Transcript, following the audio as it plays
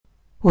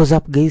What's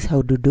up guys,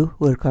 how do you do?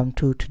 Welcome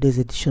to today's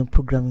edition of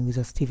Programming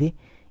Wizards TV.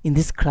 In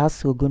this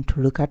class we're going to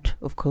look at,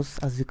 of course,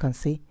 as you can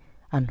see,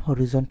 an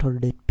horizontal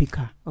date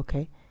picker.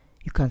 Okay,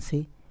 you can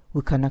see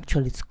we can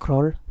actually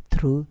scroll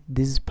through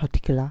this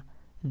particular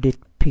date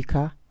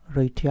picker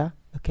right here.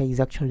 Okay,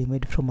 it's actually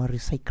made from a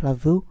recycler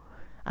view,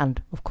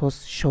 and of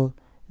course show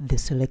the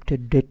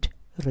selected date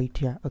right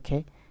here.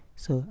 Okay,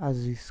 so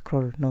as you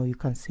scroll now you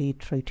can see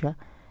it right here.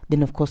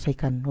 Then of course I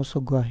can also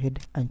go ahead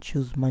and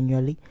choose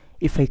manually.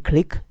 If I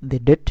click the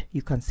date,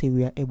 you can see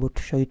we are able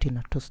to show it in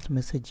a toast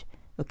message.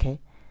 Okay,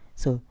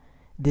 so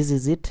this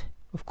is it.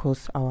 Of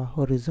course, our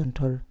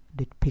horizontal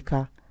date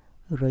picker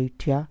right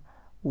here.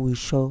 We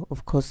show,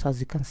 of course, as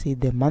you can see,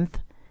 the month,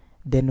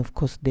 then of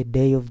course the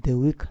day of the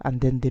week,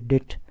 and then the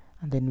date,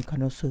 and then we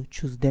can also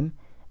choose them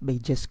by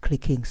just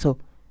clicking. So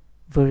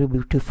very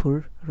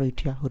beautiful right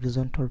here,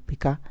 horizontal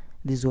picker.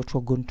 This is what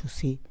we're going to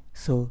see.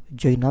 So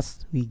join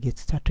us, we get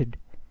started.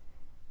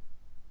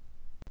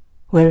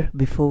 Well,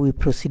 before we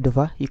proceed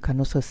over, you can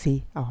also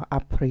see our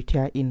app right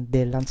here in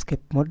the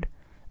landscape mode.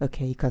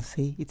 Okay, you can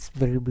see it's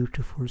very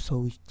beautiful. So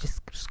we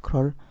just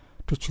scroll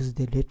to choose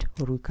the date,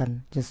 or we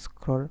can just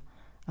scroll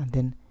and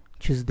then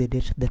choose the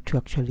date that you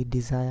actually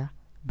desire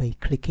by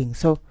clicking.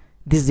 So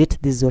this is it.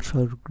 This is what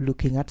we're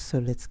looking at. So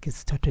let's get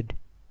started.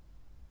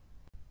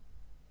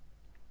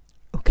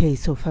 Okay,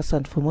 so first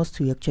and foremost,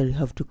 we actually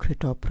have to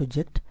create our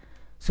project.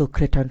 So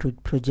create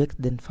Android project,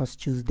 then first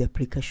choose the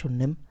application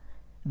name,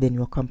 then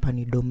your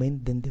company domain,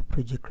 then the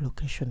project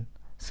location.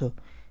 So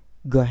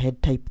go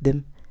ahead, type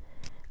them.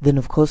 Then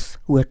of course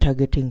we're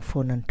targeting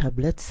phone and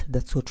tablets.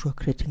 That's what we're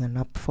creating an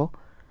app for.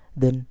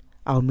 Then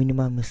our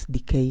minimum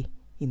SDK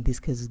in this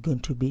case is going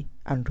to be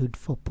Android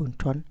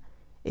 4.1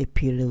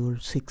 API level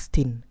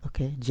 16.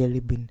 Okay, Jelly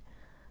Bean.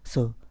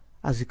 So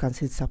as you can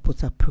see, it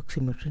supports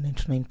approximately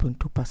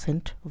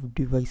 99.2% of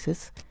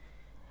devices.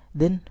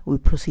 Then we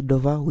proceed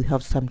over. We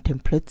have some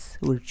templates.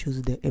 We'll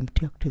choose the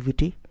empty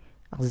activity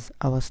as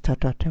our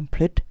starter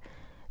template.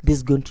 This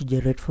is going to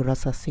generate for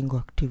us a single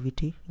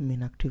activity,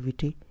 main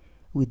activity,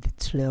 with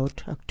its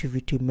layout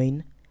activity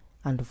main,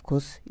 and of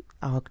course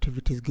our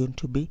activity is going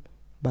to be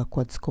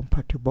backwards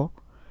compatible,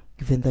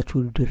 given that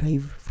we'll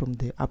derive from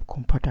the app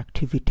compat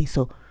activity.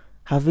 So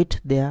have it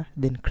there,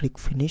 then click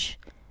finish.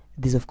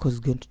 This of course is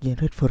going to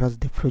generate for us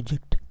the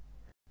project.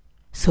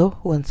 So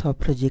once our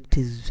project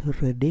is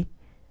ready,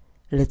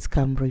 let's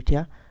come right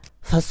here.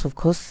 First, of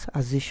course,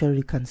 as usual,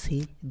 you can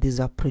see this is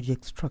our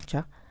project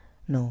structure.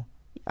 Now,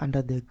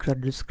 under the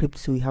Gradle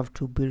scripts, we have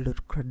to build a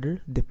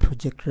Gradle, the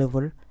project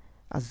level,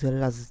 as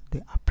well as the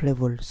app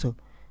level. So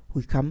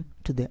we come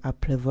to the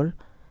app level.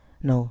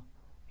 Now,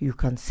 you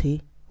can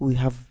see we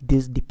have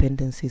these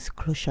dependencies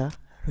closure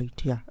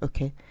right here.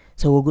 Okay,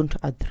 so we're going to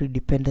add 3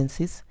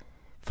 dependencies.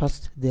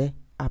 First, the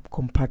app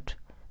compat.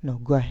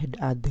 Now, go ahead,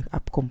 add the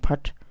app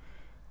compat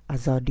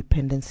as our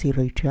dependency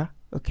right here.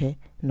 Okay,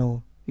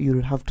 now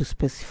you'll have to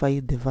specify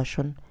the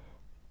version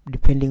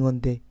depending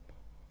on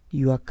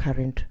your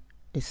current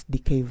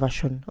SDK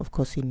version, of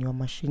course, in your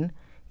machine,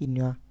 in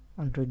your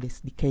Android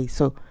SDK.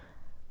 So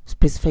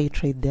specify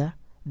it right there.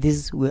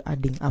 This we're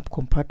adding app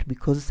compat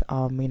because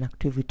our main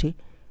activity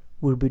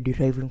will be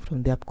deriving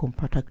from the app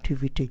compat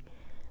activity.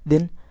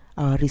 Then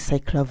our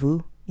recycler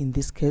view, in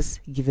this case,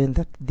 given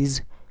that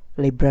this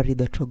library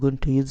that we're going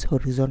to use,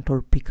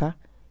 horizontal picker,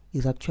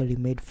 is actually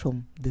made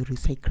from the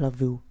recycler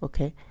view.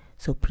 Okay,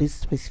 so please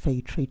specify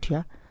it right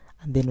here.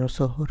 And then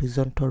also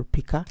horizontal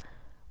picker,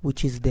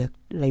 which is the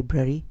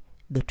library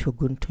that you're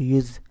going to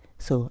use.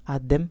 So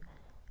add them.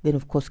 Then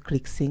of course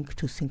click sync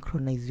to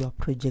synchronize your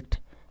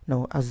project.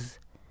 Now, as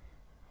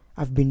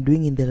I've been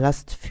doing in the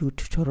last few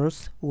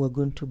tutorials, we're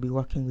going to be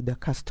working with a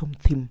custom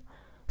theme.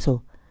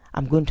 So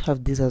I'm going to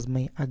have this as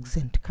my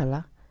accent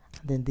color,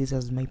 and then this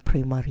as my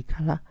primary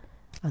color,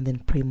 and then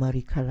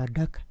primary color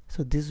dark.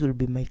 So this will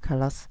be my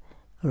colors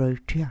right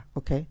here.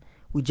 Okay,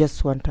 we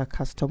just want a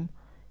custom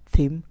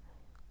theme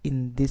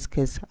in this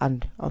case,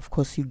 and of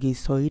course you guys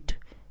saw it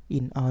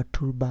in our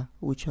toolbar,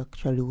 which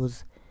actually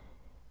was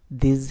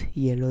this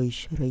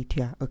yellowish right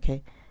here.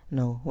 Okay,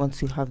 now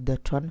once you have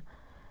that one,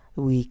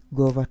 we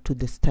go over to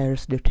the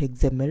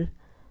styles.xml.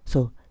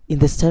 So in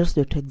the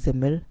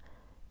styles.xml,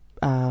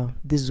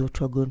 this is what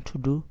we're going to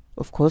do.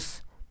 Of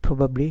course,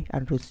 probably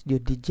Android Studio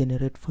did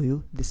generate for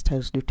you the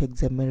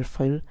styles.xml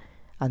file,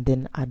 and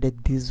then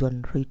added this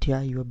one right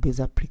here, your base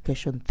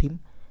application theme,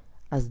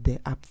 as the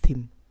app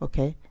theme.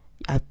 Okay,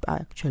 app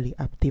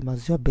theme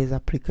as your base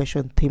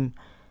application theme.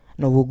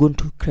 Now we're going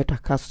to create a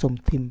custom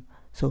theme.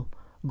 So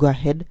go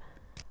ahead.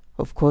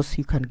 Of course,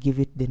 you can give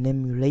it the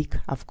name you like.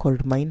 I've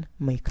called mine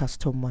my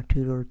custom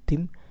material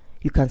theme.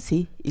 You can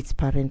see its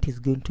parent is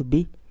going to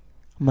be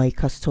my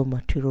custom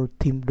material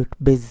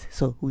theme.base.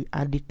 So we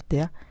add it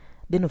there.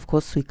 Then of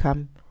course we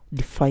can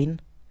define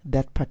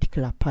that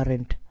particular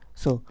parent.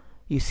 So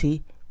you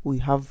see we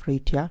have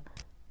right here,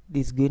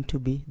 this is going to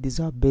be, this is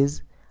our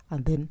base,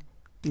 and then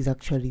this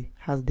actually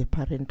has the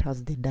parent,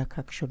 has the dark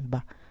action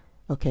bar.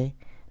 Okay,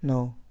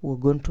 now we're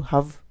going to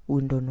have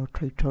window not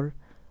title,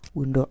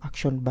 window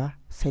action bar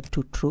set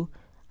to true,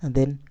 and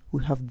then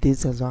we have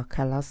this as our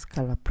colors: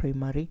 color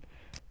primary,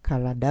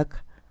 color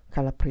dark,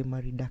 color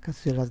primary dark,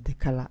 as well as the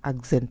color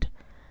accent.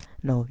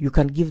 Now you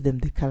can give them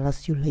the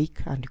colors you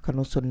like, and you can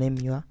also name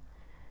your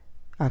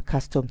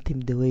custom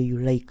theme the way you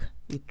like.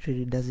 It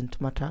really doesn't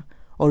matter.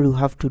 All you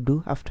have to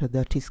do after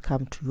that is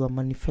come to your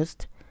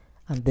manifest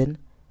and then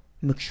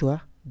make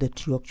sure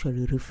that you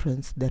actually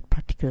reference that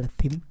particular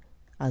theme,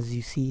 as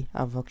you see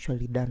I've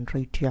actually done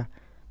right here.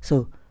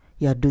 So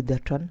yeah, do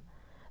that one.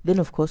 Then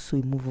of course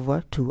we move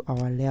over to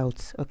our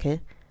layouts.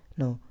 Okay,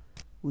 now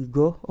we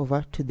go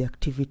over to the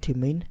activity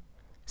main.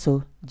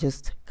 So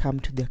just come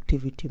to the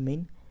activity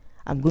main.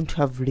 I'm going to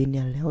have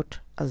linear layout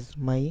as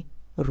my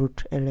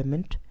root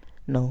element.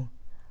 Now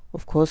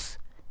of course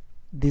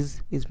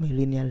this is my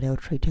linear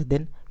layout right here.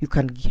 Then you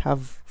can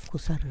have of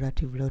course a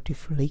relative layout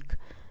if you like.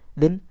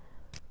 Then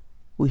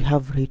we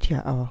have right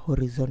here our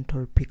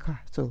horizontal picker.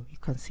 So you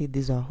can see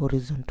this is our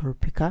horizontal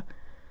picker,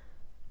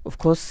 of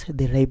course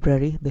the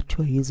library that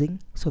you're using.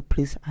 So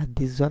please add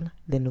this one,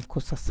 then of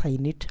course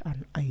assign it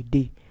an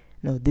ID.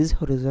 Now this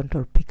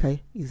horizontal picker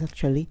is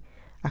actually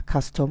a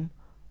custom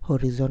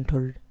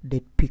horizontal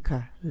date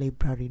picker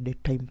library,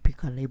 datetime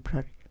picker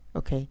library.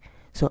 Okay,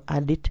 so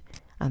add it,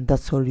 and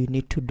that's all you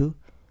need to do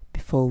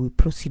before we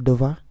proceed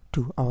over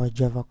to our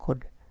Java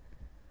code.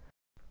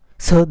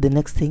 So the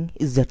next thing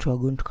is that we are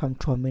going to come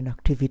to our main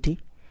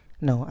activity.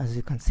 Now as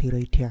you can see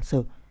right here,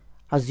 so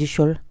as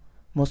usual,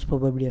 most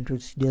probably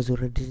Android Studio has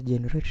already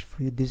generated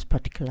for you this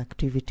particular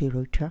activity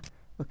right here.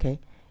 Okay,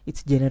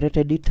 it's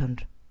generated it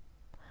and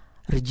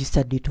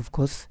registered it of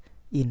course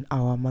in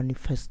our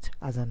manifest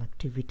as an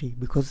activity,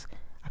 because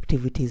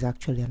activity is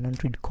actually an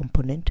Android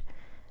component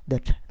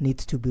that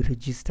needs to be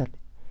registered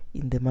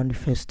in the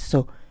manifest.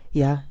 So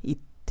yeah, it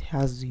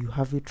has, you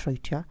have it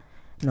right here.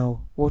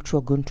 Now what we're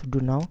going to do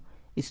now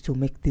is to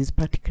make this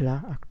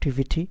particular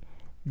activity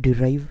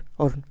derive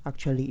or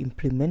actually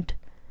implement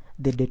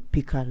the date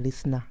picker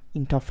listener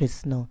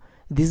interface. Now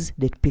this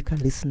date picker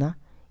listener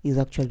is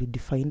actually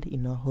defined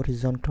in a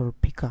horizontal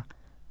picker,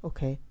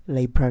 okay,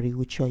 library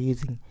which you are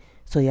using.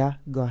 So yeah,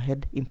 go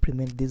ahead,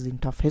 implement this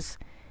interface.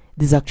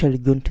 This is actually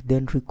going to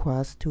then require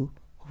us to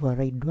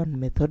override one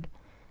method,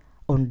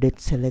 on date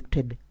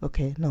selected.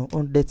 Okay, now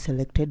on date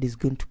selected is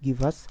going to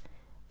give us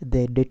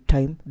the date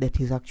time that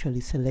is actually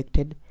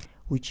selected,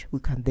 which we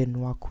can then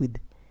work with.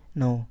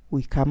 Now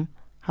we come,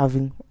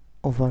 having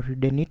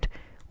overridden it,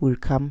 we'll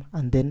come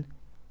and then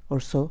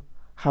also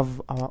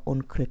have our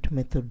onCreate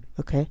method.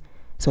 Okay,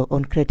 so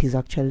onCreate is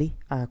actually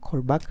a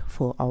callback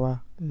for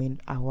our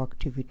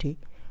activity.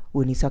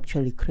 When it's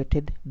actually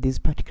created, this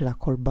particular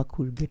callback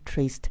will be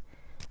traced.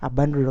 A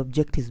bundle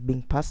object is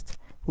being passed,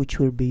 which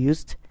will be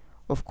used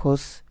of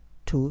course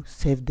to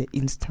save the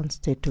instance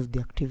state of the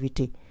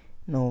activity.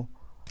 Now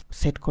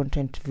set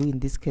content view in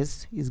this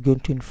case is going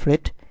to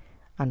inflate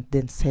and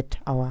then set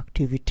our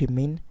activity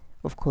main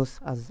of course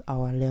as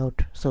our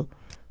layout. So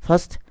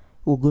first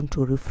we're going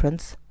to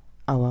reference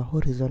our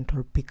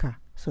horizontal picker.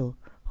 So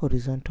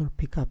horizontal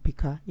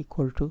picker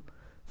equal to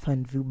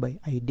find view by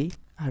id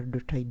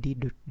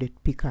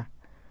r.id.datePicker.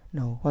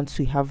 Now once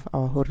we have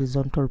our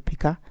horizontal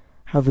picker,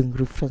 having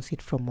referenced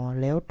it from our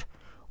layout,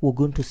 we're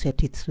going to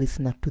set its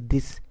listener to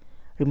this.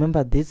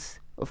 Remember, this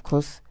of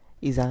course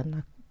is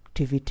an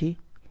activity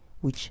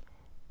which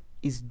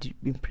is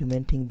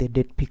implementing the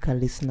date picker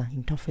listener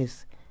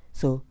interface.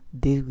 So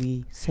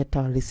we set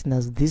our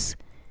listeners this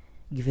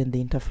given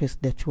the interface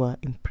that we are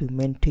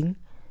implementing,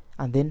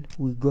 and then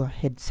we go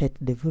ahead set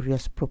the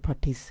various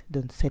properties.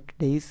 Then set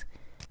days,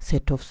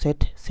 set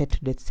offset,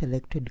 set date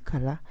selected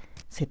color,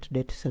 set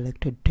date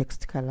selected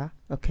text color.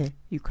 Okay,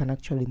 you can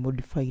actually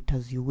modify it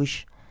as you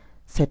wish.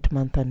 Set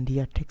month and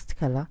year text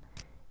color,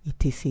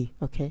 etc.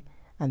 Okay,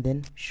 and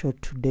then show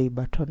today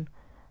button.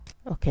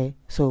 Okay,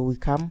 so we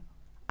come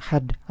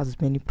add as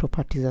many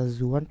properties as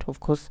you want. Of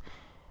course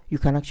you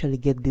can actually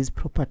get these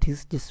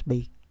properties just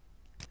by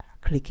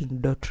clicking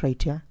dot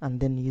right here, and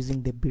then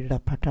using the builder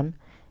pattern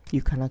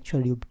you can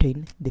actually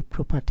obtain the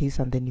properties,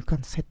 and then you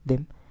can set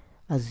them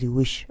as you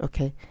wish.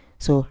 Okay,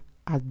 so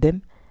add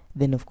them,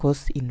 then of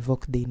course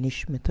invoke the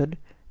init method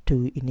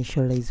to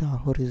initialize our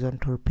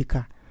horizontal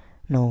picker.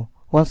 Now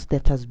once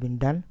that has been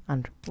done,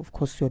 and of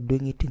course you're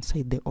doing it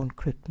inside the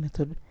onCreate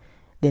method,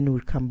 then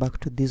we'll come back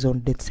to this on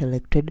date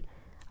selected.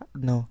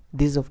 Now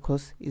this of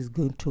course is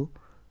going to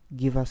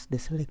give us the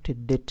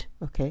selected date.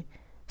 Okay,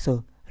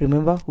 so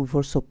remember we've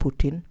also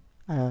put in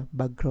a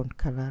background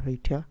color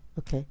right here.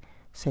 Okay,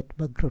 set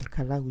background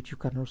color, which you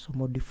can also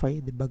modify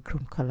the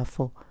background color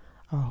for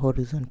our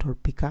horizontal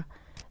picker.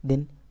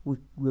 Then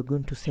we're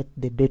going to set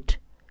the date.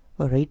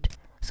 All right,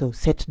 so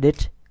set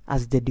date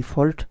as the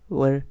default,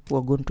 where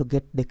we're going to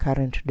get the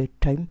current date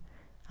time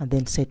and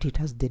then set it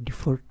as the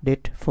default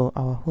date for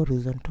our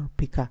horizontal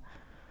picker.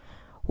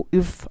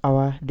 If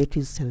our date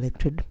is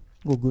selected,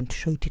 we're going to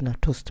show it in a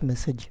toast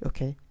message.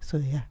 Okay, so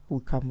yeah, we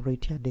come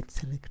right here, date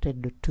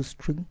selected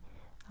toString,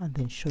 and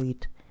then show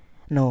it.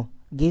 Now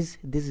guys,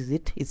 this is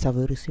it. It's a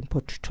very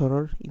simple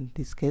tutorial in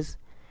this case,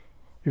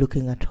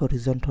 looking at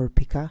horizontal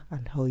picker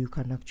and how you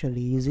can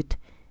actually use it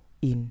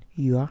in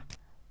your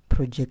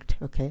project.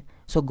 Okay,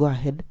 So go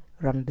ahead,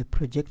 run the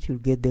project, you'll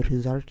get the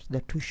results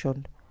that we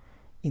showed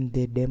in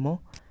the demo.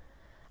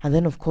 And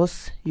then of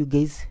course, you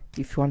guys,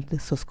 if you want the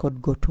source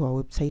code, go to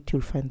our website,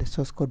 you'll find the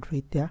source code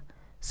right there.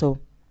 So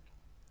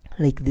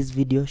like this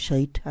video,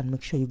 share it, and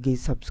make sure you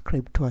guys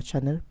subscribe to our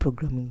channel,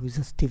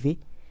 ProgrammingWizards TV.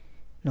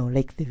 Now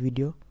like the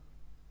video,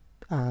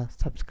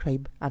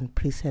 subscribe, and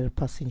please help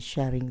us in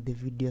sharing the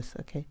videos.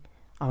 Okay,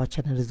 our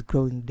channel is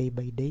growing day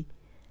by day.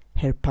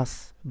 Help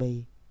us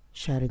by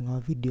sharing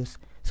our videos.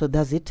 So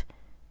that's it.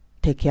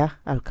 Take care.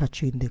 I'll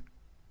catch you in the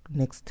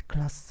next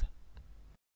class.